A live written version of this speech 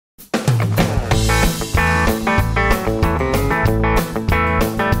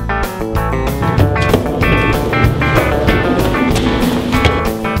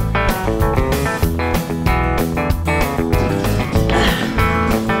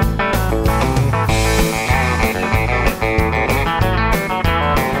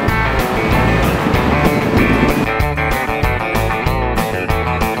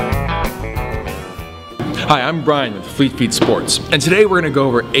Hi, I'm Brian with Fleet Feet Sports, and today we're going to go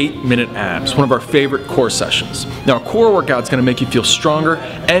over 8-minute abs, one of our favorite core sessions. Now, a core workout is going to make you feel stronger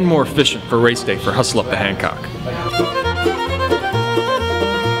and more efficient for race day for Hustle Up to Hancock.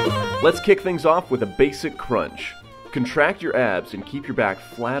 Let's kick things off with a basic crunch. Contract your abs and keep your back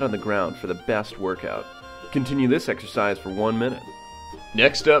flat on the ground for the best workout. Continue this exercise for 1 minute.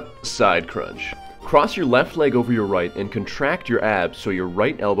 Next up, side crunch. Cross your left leg over your right and contract your abs so your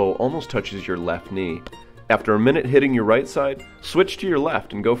right elbow almost touches your left knee. After a minute hitting your right side, switch to your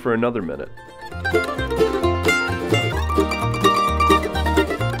left and go for another minute.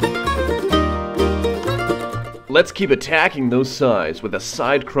 Let's keep attacking those sides with a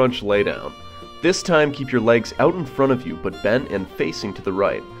side crunch laydown. This time keep your legs out in front of you but bent and facing to the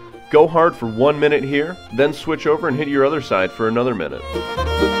right. Go hard for 1 minute here, then switch over and hit your other side for another minute.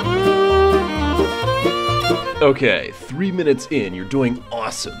 Okay, 3 minutes in, you're doing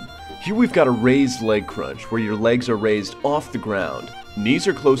awesome. Here we've got a raised leg crunch where your legs are raised off the ground. Knees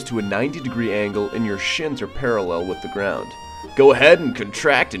are close to a 90-degree angle and your shins are parallel with the ground. Go ahead and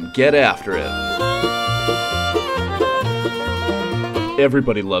contract and get after it.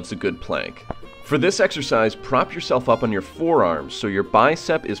 Everybody loves a good plank. For this exercise, prop yourself up on your forearms so your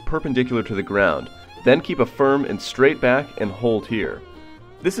bicep is perpendicular to the ground. Then keep a firm and straight back and hold here.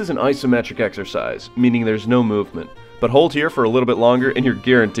 This is an isometric exercise, meaning there's no movement. But hold here for a little bit longer and you're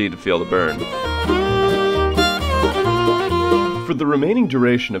guaranteed to feel the burn. For the remaining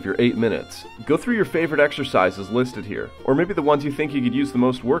duration of your 8 minutes, go through your favorite exercises listed here, or maybe the ones you think you could use the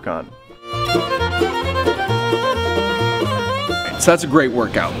most work on. So that's a great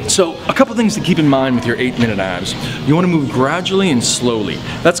workout. So a couple things to keep in mind with your 8-minute abs. You want to move gradually and slowly.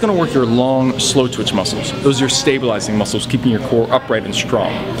 That's going to work your long, slow twitch muscles. Those are your stabilizing muscles, keeping your core upright and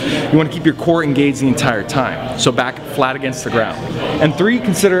strong. You want to keep your core engaged the entire time, so back flat against the ground. And 3,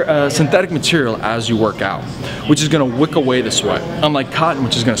 consider a synthetic material as you work out, which is going to wick away the sweat. Unlike cotton,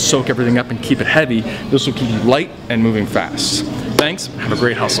 which is going to soak everything up and keep it heavy, this will keep you light and moving fast. Thanks, have a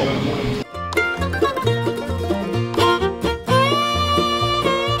great hustle.